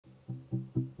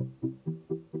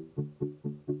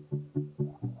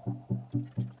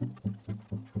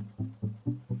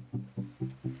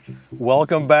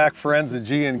Welcome back, friends of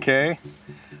G&K.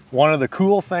 One of the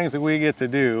cool things that we get to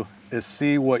do is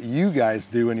see what you guys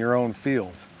do in your own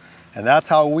fields. And that's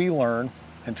how we learn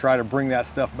and try to bring that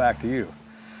stuff back to you.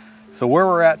 So where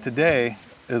we're at today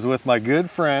is with my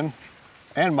good friend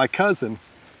and my cousin,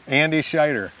 Andy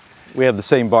Scheider. We have the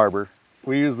same barber.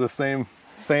 We use the same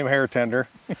hair tender.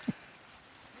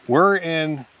 We're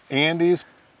in Andy's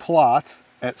plots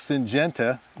at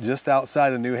Syngenta, just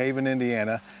outside of New Haven,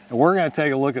 Indiana. And we're gonna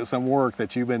take a look at some work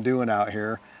that you've been doing out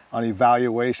here on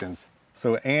evaluations.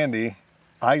 So Andy,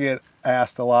 I get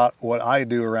asked a lot what I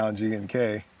do around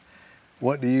G&K.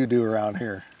 What do you do around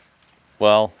here?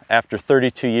 Well, after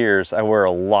 32 years, I wear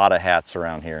a lot of hats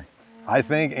around here. I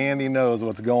think Andy knows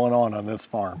what's going on this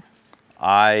farm.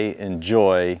 I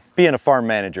enjoy being a farm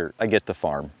manager. I get to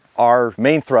farm. Our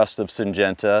main thrust of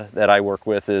Syngenta that I work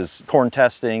with is corn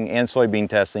testing and soybean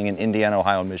testing in Indiana,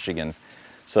 Ohio, Michigan.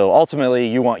 So ultimately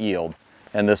you want yield,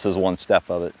 and this is one step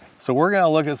of it. So we're gonna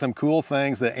look at some cool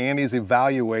things that Andy's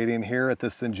evaluating here at the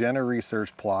Syngenta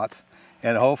Research plots,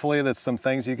 and hopefully that's some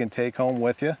things you can take home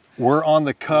with you. We're on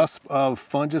the cusp of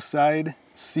fungicide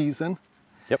season.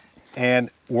 Yep. And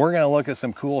we're gonna look at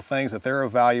some cool things that they're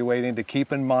evaluating to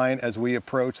keep in mind as we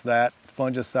approach that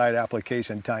fungicide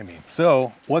application timing.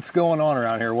 So what's going on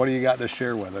around here? What do you got to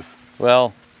share with us?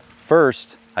 Well,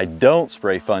 first, I don't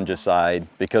spray fungicide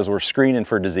because we're screening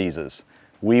for diseases.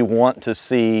 We want to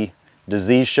see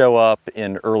disease show up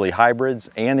in early hybrids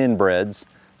and inbreds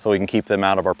so we can keep them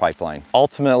out of our pipeline.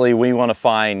 Ultimately, we want to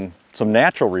find some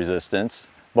natural resistance,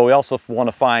 but we also want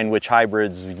to find which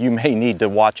hybrids you may need to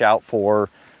watch out for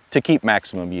to keep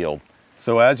maximum yield.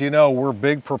 So as you know, we're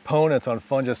big proponents on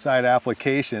fungicide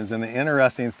applications, and the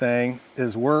interesting thing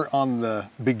is we're on the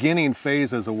beginning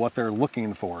phases of what they're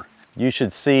looking for. You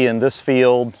should see in this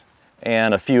field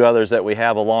and a few others that we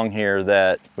have along here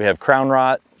that we have crown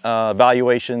rot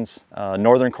evaluations,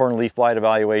 northern corn leaf blight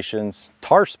evaluations,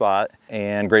 tar spot,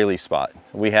 and gray leaf spot.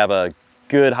 We have a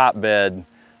good hotbed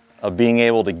of being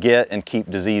able to get and keep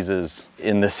diseases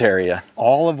in this area.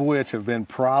 All of which have been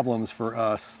problems for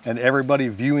us, and everybody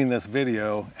viewing this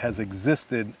video has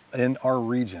existed in our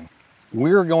region.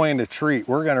 We're going to treat,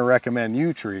 we're going to recommend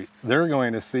you treat. They're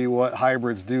going to see what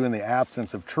hybrids do in the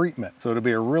absence of treatment. So it'll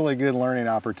be a really good learning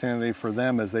opportunity for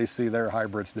them as they see their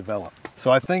hybrids develop. So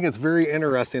I think it's very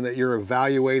interesting that you're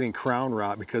evaluating crown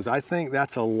rot, because I think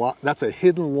that's a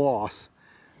hidden loss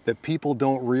that people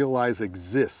don't realize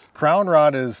exists. Crown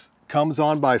rot comes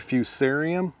on by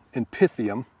fusarium and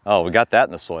pythium. Oh, we got that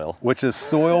in the soil. Which is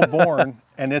soil borne,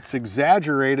 and it's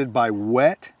exaggerated by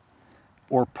wet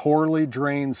or poorly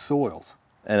drained soils.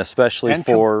 And especially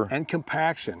and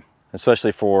compaction.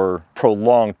 Especially for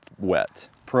prolonged wet.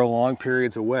 Prolonged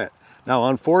periods of wet. Now,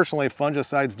 unfortunately,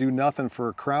 fungicides do nothing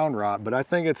for crown rot, but I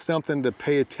think it's something to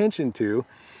pay attention to,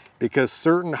 because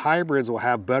certain hybrids will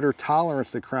have better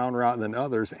tolerance to crown rot than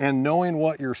others. And knowing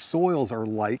what your soils are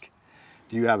like,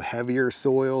 do you have heavier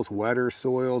soils, wetter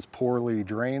soils, poorly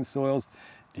drained soils?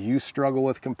 Do you struggle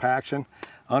with compaction?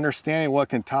 Understanding what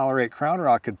can tolerate crown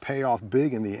rot could pay off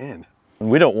big in the end.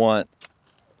 We don't want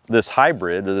this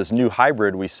hybrid or this new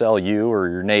hybrid we sell you or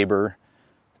your neighbor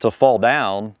to fall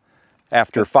down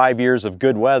after 5 years of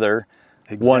good weather.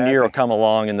 Exactly. 1 year will come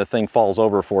along and the thing falls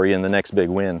over for you in the next big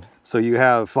wind. So you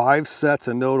have 5 sets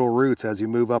of nodal roots as you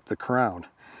move up the crown.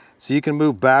 So you can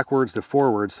move backwards to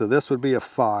forwards. So this would be a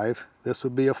 5, this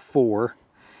would be a 4.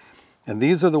 And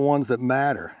these are the ones that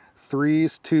matter,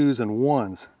 3s, 2s, and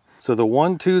 1s. So the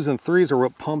 1, 2s, and 3s are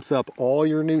what pumps up all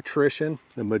your nutrition,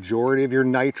 the majority of your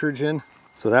nitrogen.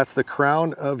 So that's the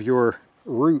crown of your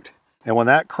root. And when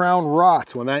that crown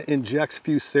rots, when that injects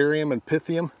fusarium and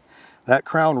pythium, that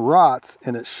crown rots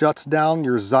and it shuts down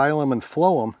your xylem and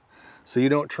phloem so you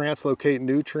don't translocate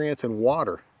nutrients and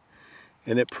water.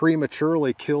 And it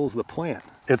prematurely kills the plant.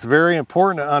 It's very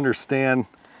important to understand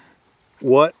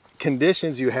what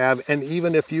conditions you have, and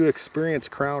even if you experience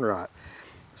crown rot.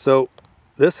 So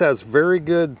this has very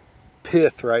good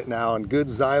pith right now and good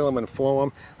xylem and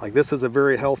phloem. Like, this is a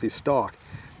very healthy stalk.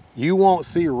 You won't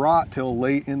see rot till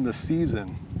late in the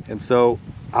season. And so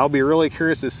I'll be really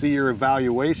curious to see your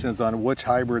evaluations on which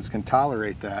hybrids can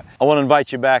tolerate that. I want to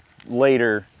invite you back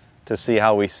later to see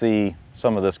how we see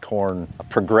some of this corn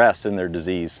progress in their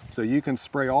disease. So you can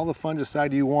spray all the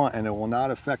fungicide you want and it will not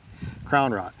affect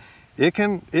crown rot. It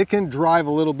can drive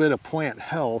a little bit of plant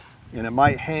health and it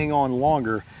might hang on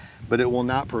longer, but it will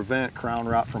not prevent crown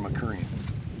rot from occurring.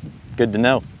 Good to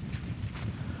know.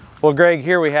 Well, Greg,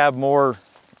 here we have more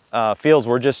fields.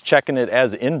 We're just checking it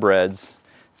as inbreds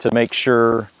to make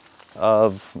sure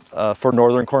for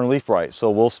northern corn leaf blight.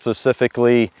 So we'll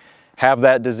specifically have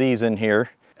that disease in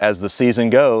here. As the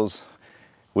season goes,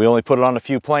 We only put it on a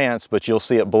few plants, but you'll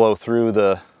see it blow through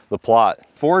the plot.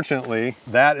 Fortunately,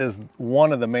 that is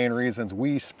one of the main reasons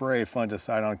we spray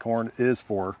fungicide on corn, is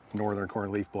for northern corn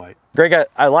leaf blight. Greg,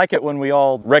 I like it when we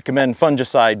all recommend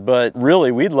fungicide, but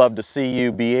really we'd love to see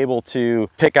you be able to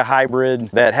pick a hybrid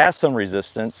that has some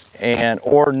resistance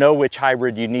or know which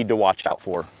hybrid you need to watch out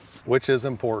for. Which is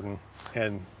important,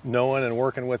 and knowing and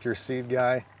working with your seed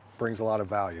guy brings a lot of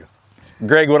value.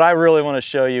 Greg, what I really want to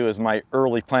show you is my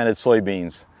early planted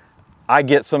soybeans. I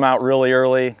get some out really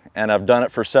early, and I've done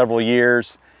it for several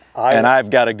years, and I've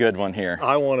got a good one here.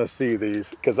 I want to see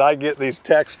these, because I get these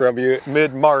texts from you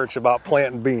mid-March about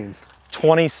planting beans.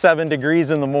 27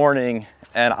 degrees in the morning,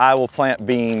 and I will plant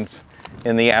beans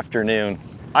in the afternoon.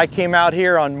 I came out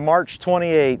here on March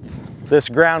 28th. This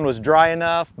ground was dry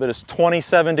enough, but it's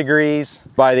 27 degrees.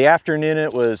 By the afternoon,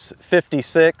 it was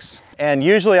 56, and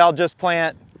usually I'll just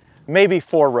plant maybe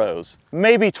 4 rows,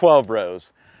 maybe 12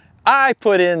 rows. I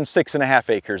put in 6.5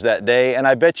 acres that day, and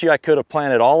I bet you I could have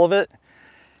planted all of it,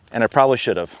 and I probably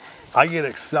should have. I get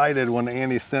excited when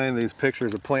Andy's sending these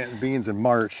pictures of planting beans in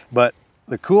March, but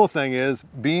the cool thing is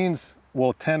beans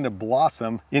will tend to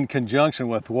blossom in conjunction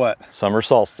with what? Summer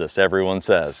solstice, everyone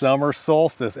says. Summer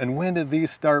solstice. And when did these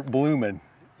start blooming?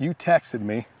 You texted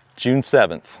me. June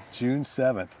 7th. June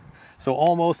 7th. So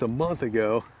almost a month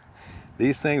ago,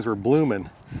 these things were blooming.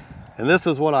 And this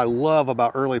is what I love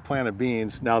about early planted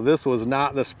beans. Now, this was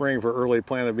not the spring for early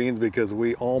planted beans because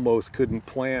we almost couldn't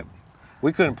plant.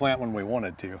 We couldn't plant when we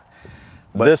wanted to.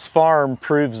 But this farm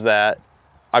proves that.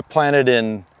 I planted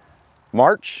in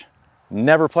March,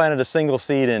 never planted a single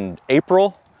seed in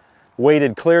April,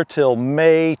 waited clear till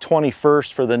May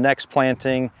 21st for the next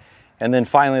planting, and then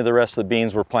finally the rest of the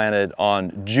beans were planted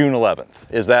on June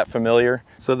 11th. Is that familiar?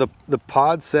 So the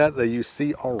pod set that you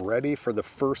see already for the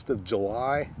 1st of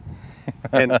July,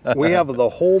 and we have the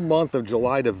whole month of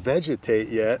July to vegetate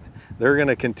yet. They're going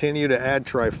to continue to add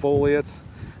trifoliates.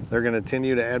 They're going to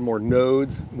continue to add more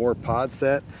nodes, more pod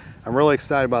set. I'm really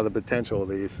excited about the potential of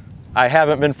these. I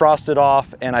haven't been frosted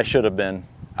off, and I should have been.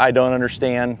 I don't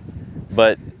understand,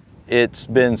 but it's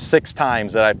been 6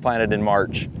 times that I've planted in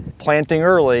March. Planting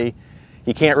early,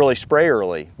 you can't really spray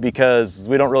early because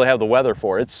we don't really have the weather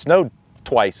for it. It's snowed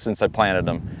twice since I planted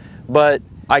them. But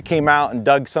I came out and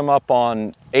dug some up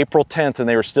on April 10th, and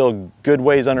they were still good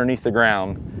ways underneath the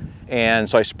ground. And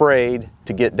so I sprayed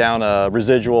to get down a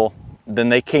residual. Then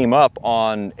they came up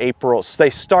on they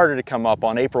started to come up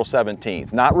on April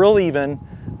 17th. Not real even,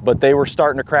 but they were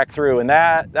starting to crack through, and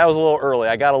that was a little early.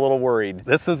 I got a little worried.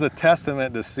 This is a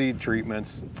testament to seed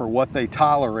treatments for what they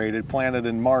tolerated planted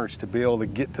in March to be able to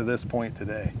get to this point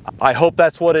today. I hope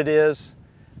that's what it is.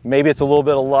 Maybe it's a little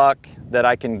bit of luck that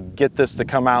I can get this to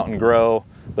come out and grow,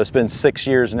 but it's been 6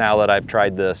 years now that I've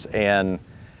tried this, and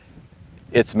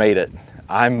it's made it.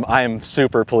 I'm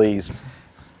super pleased.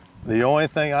 The only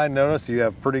thing I noticed, you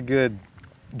have pretty good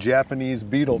Japanese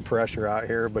beetle pressure out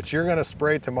here, but you're going to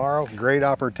spray tomorrow. Great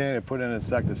opportunity to put an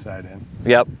insecticide in.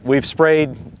 Yep, we've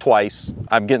sprayed twice.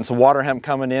 I'm getting some water hemp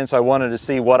coming in, so I wanted to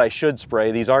see what I should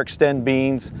spray. These are Extend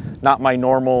beans, not my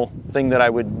normal thing that I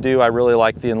would do. I really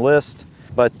like the Enlist,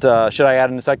 but should I add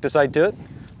an insecticide to it?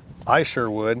 I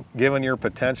sure would, given your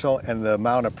potential and the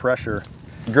amount of pressure.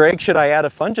 Greg, should I add a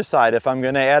fungicide if I'm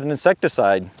going to add an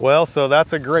insecticide? Well, so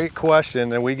that's a great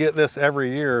question, and we get this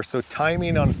every year. So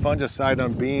timing on fungicide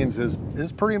on beans is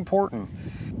pretty important.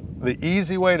 The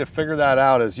easy way to figure that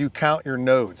out is you count your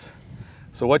nodes.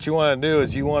 So what you want to do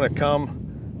is you want to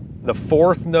come the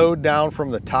 4th node down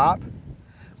from the top.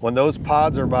 When those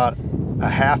pods are about a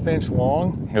 ½ inch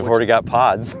long. You've already got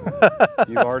pods.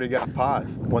 You've already got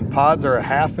pods. When pods are a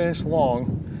 ½ inch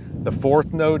long, the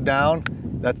 4th node down,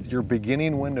 that's your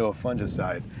beginning window of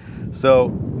fungicide.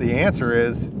 So the answer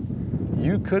is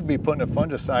you could be putting a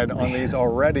fungicide on these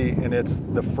already, and it's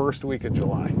the 1st week of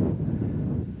July.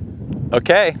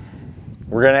 Okay,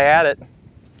 we're gonna add it.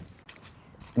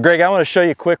 Greg, I want to show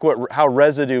you quick how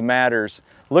residue matters.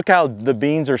 Look how the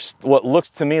beans are what looks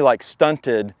to me like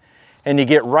stunted, and you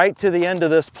get right to the end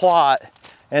of this plot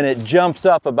and it jumps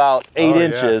up about 8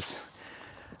 inches. Yeah.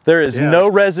 There is no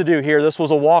residue here. This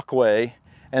was a walkway,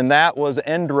 and that was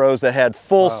end rows that had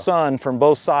full sun from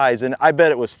both sides, and I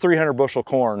bet it was 300 bushel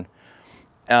corn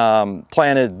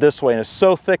planted this way, and it's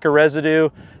so thick a residue,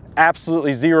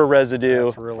 absolutely zero residue.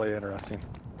 That's really interesting.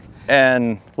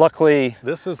 And luckily,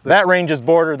 that range is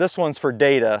border. This one's for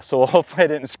data, so hopefully I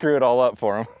didn't screw it all up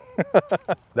for them.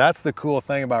 That's the cool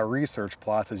thing about research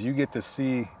plots, is you get to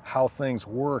see how things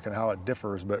work and how it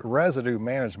differs, but residue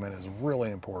management is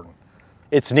really important.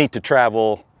 It's neat to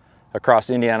travel across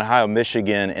Indiana, Ohio,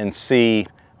 Michigan, and see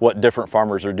what different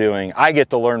farmers are doing. I get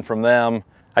to learn from them.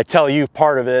 I tell you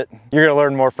part of it, you're gonna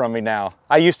learn more from me now.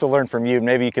 I used to learn from you,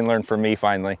 maybe you can learn from me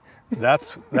finally.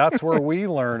 That's where we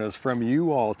learn, is from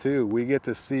you all too. We get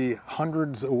to see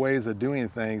hundreds of ways of doing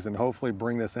things and hopefully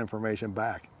bring this information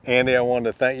back. Andy, I wanted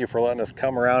to thank you for letting us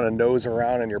come around and nose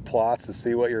around in your plots to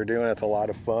see what you're doing. It's a lot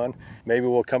of fun. Maybe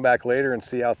we'll come back later and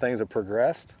see how things have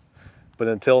progressed. But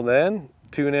until then,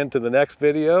 tune in to the next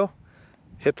video.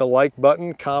 Hit the like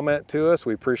button, comment to us.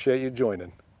 We appreciate you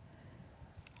joining.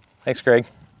 Thanks, Greg.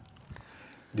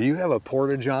 Do you have a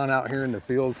porta-john out here in the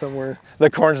field somewhere? The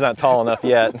corn's not tall enough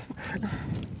yet.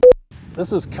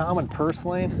 This is common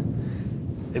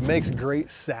purslane. It makes great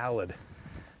salad.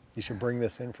 You should bring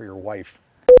this in for your wife.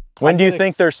 When do you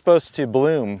think they're supposed to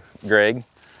bloom, Greg?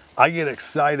 I get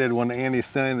excited when Andy's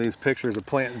sending these pictures of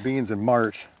planting beans in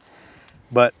March.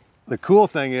 But the cool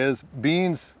thing is,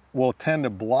 beans will tend to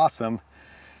blossom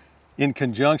in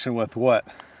conjunction with what?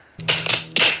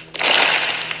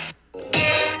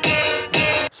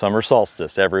 Summer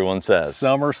solstice, everyone says.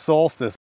 Summer solstice.